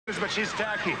but she's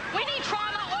tacky. We need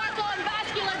trauma, ortho, and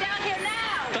vascular down here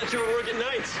now. I thought you were working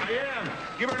nights. I am.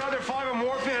 Give her another 5 of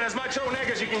morphine and as much O-neg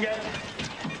as you can get.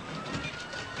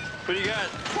 What do you got?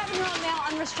 7-year-old male,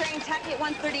 unrestrained, tacky at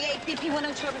 138, BP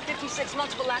 102 over 56,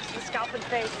 multiple laps to the scalp and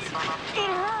face. It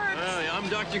hurts. Hi, I'm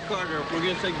Dr. Carter. We're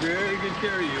going to take very good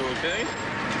care of you, okay?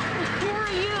 Who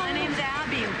are you? My name's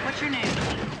Abby. What's your name?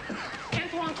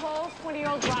 Antoine Cole,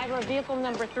 20-year-old driver of vehicle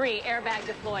number 3, airbag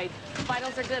deployed.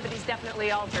 Vitals are good, but he's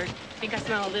definitely altered. Think I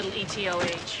smell a little ETOH.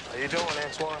 How you doing,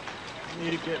 Antoine?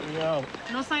 You need to get me out.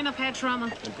 No sign of head trauma.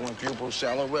 One pupil,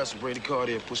 shallow arrest,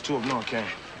 bradycardia, plus 2 of Narcan.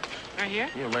 Right here?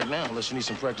 Yeah, right now, unless you need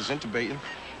some practice intubating.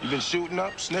 You been shooting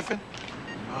up, sniffing?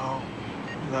 No,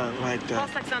 not like that.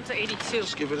 Pulse ox down to 82.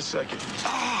 Just give it a second.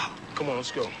 Ah! Come on,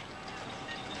 let's go.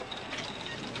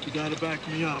 You gotta back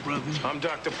me up, brother. I'm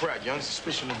Dr. Pratt. You're on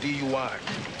suspicion of DUI.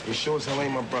 You sure as hell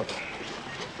ain't my brother.